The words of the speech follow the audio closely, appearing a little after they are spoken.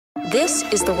This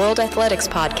is the World Athletics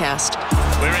Podcast.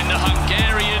 We're in the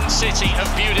Hungarian city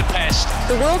of Budapest.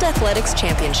 The World Athletics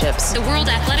Championships. The World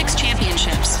Athletics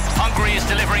Championships. Hungary is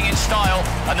delivering in style,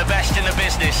 and the best in the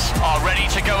business are ready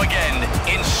to go again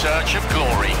in search of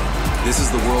glory. This is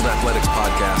the World Athletics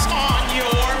Podcast. On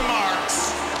your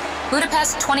marks.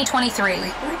 Budapest 2023.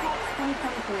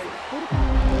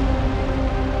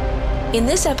 In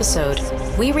this episode,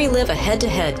 we relive a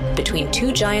head-to-head between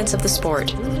two giants of the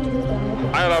sport.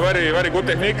 I have a very, very good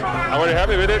technique. I'm very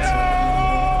happy with it.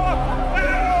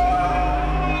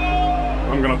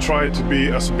 I'm gonna try to be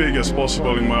as big as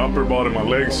possible in my upper body, my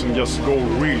legs, and just go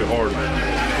really hard.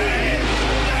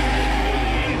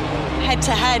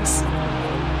 Head-to-heads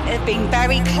have been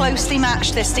very closely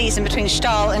matched this season between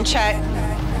Stahl and Czech.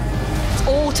 It's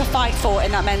all to fight for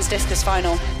in that men's discus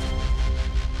final.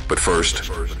 But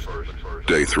first,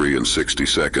 day 3 and 60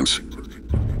 seconds.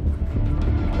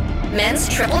 Men's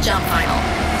triple jump final.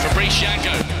 Fabrice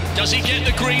Janko, does he get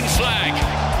the green flag?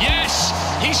 Yes,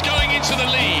 he's going into the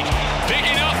lead. Big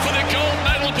enough for the gold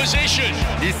medal position.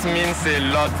 This means a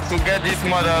lot. To get this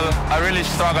medal, I really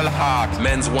struggle hard.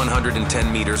 Men's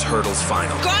 110 meters hurdles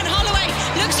final. Grant Holloway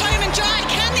looks home and dry.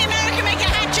 Can the American make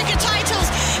a hat-trick of titles?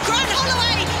 Grant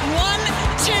Holloway, 1,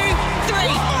 2,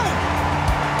 3.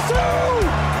 1, 2,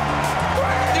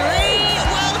 3. 3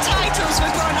 world titles for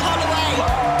Grant Holloway.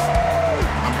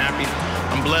 I'm happy.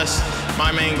 I'm blessed.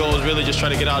 My main goal is really just try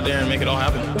to get out there and make it all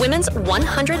happen. Women's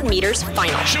 100 meters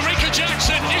final. Sharika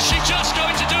Jackson, is she just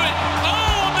going to do it?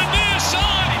 Oh, on the near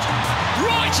side,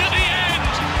 right at the end,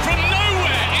 from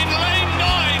nowhere in lane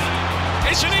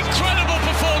 9. It's an incredible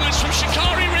performance from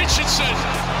Sha'Carri Richardson.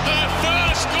 Her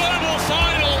first global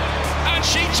final, and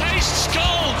she tastes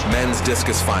gold. Men's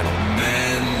discus final.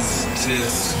 Men's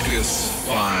discus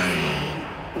final.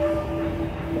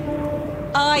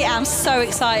 I am so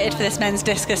excited for this men's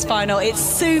discus final. It's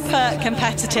super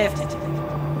competitive.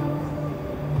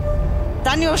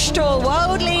 Daniel Stahl,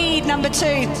 world lead number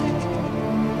 2.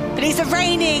 But he's a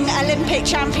reigning Olympic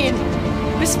champion.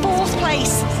 He was 4th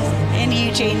place in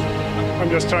Eugene. I'm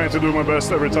just trying to do my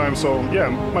best every time, so yeah,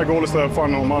 my goal is to have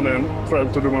fun on Monday and try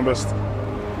to do my best.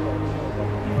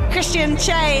 Christian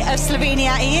Che of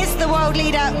Slovenia, he is the world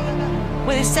leader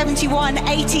with his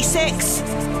 71.86.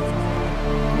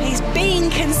 He's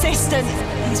been consistent.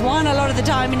 He's won a lot of the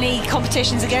Diamond League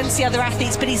competitions against the other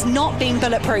athletes, but he's not been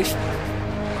bulletproof.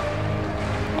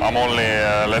 I'm only,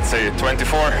 let's say,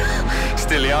 24,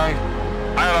 still young.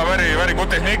 I have a very, very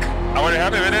good technique. I'm very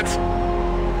happy with it.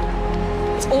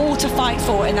 It's all to fight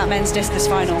for in that men's discus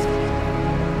final.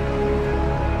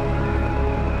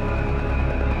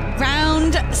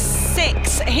 Round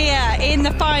 6 here in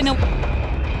the final.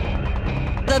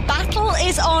 The battle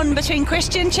is on between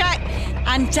Christian Czech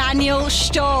and Daniel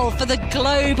Stahl for the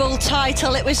global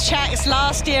title. It was Czech's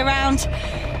last year round.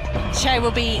 Che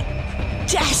will be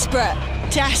desperate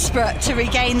to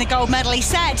regain the gold medal. He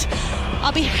said,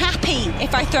 I'll be happy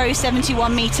if I throw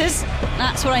 71 meters.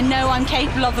 That's what I know I'm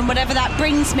capable of, and whatever that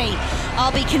brings me,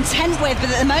 I'll be content with. But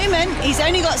at the moment, he's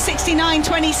only got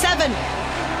 69.27.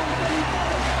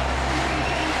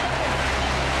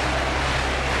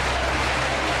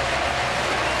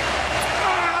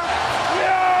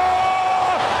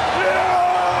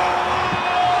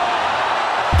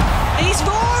 He's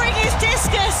roaring his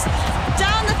discus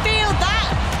down the field. That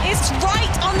is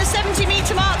right on the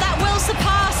 70-meter mark. That will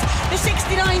surpass the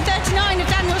 69.39 of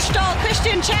Daniel Stahl.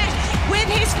 Christian Czech with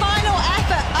his final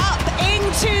effort up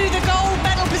into the gold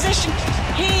medal position.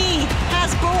 He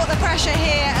has brought the pressure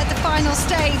here at the final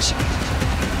stage.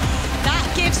 That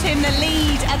gives him the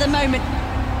lead at the moment.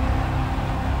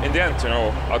 In the end,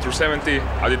 after 70,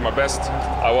 I did my best.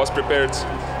 I was prepared.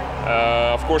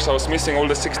 Of course, I was missing all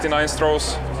the 69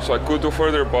 throws, so I could do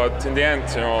further, but in the end,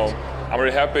 I'm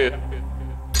very happy.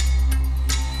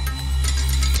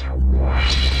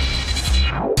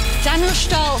 Daniel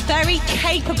Stahl, very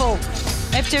capable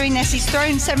of doing this. He's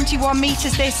thrown 71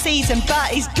 meters this season, but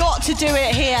he's got to do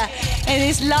it here in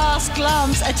his last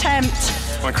glance attempt.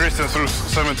 When Christian threw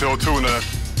 70.02,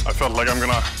 I felt like I'm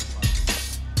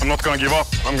not gonna give up.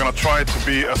 I'm gonna try to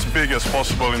be as big as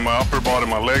possible in my upper body,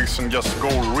 my legs, and just go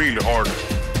really hard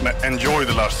and enjoy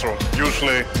the last throw.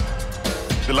 Usually,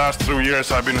 the last 3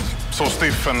 years I've been so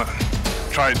stiff and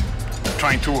trying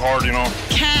too hard,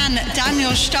 Can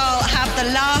Daniel Stahl have the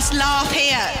last laugh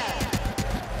here?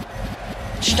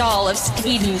 Stahl of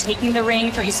Sweden taking the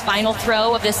ring for his final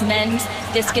throw of this men's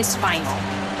discus final.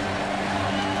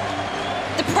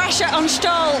 The pressure on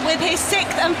Stahl with his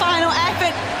 6th and final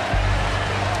effort.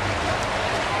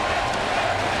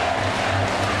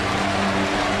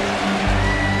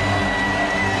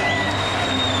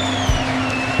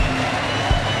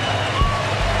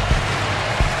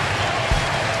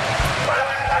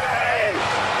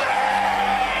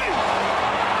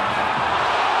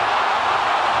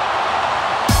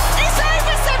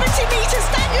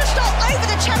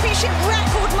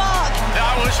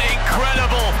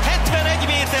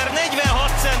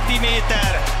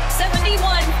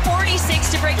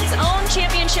 71-46 to break his own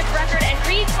championship record and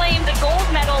reclaim the gold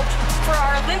medal for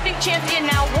our Olympic champion,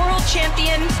 now world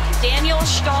champion, Daniel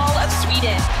Stahl of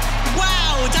Sweden.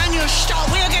 Wow, Daniel Stahl,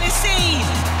 we are going to see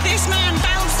this man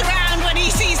bounce around when he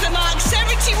sees the mark.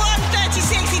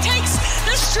 71-36, he takes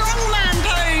the strongman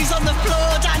pose on the floor,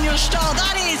 Daniel Stahl.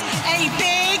 That is a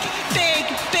big, big,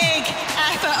 big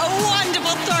effort. A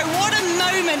wonderful throw. What a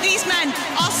moment. These men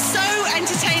are so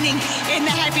entertaining in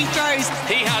the heavy throws.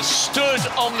 He has stood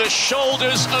on the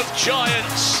shoulders of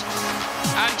giants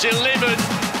and delivered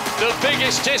the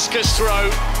biggest discus throw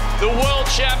the World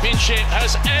Championship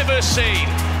has ever seen.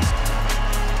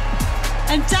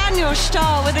 And Daniel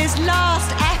Stahl with his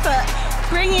last effort,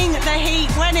 bringing the heat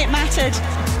when it mattered.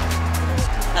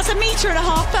 That's 1.5 meters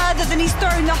further than he's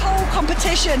thrown the whole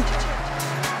competition.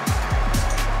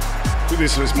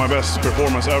 This is my best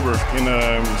performance ever in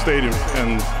a stadium,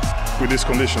 and with these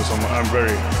conditions, I'm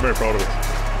very, very proud of it.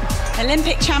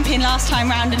 Olympic champion last time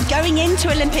round, and going into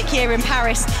Olympic year in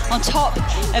Paris on top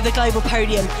of the global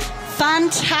podium.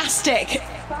 Fantastic.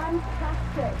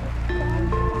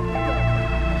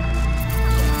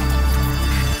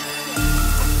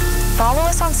 Follow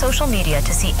us on social media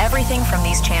to see everything from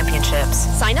these championships.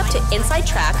 Sign up to Inside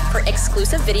Track for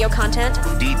exclusive video content,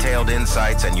 detailed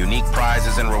insights, and unique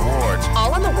prizes and rewards.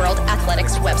 All on the World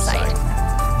Athletics website.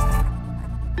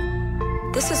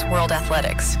 This is World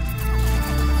Athletics.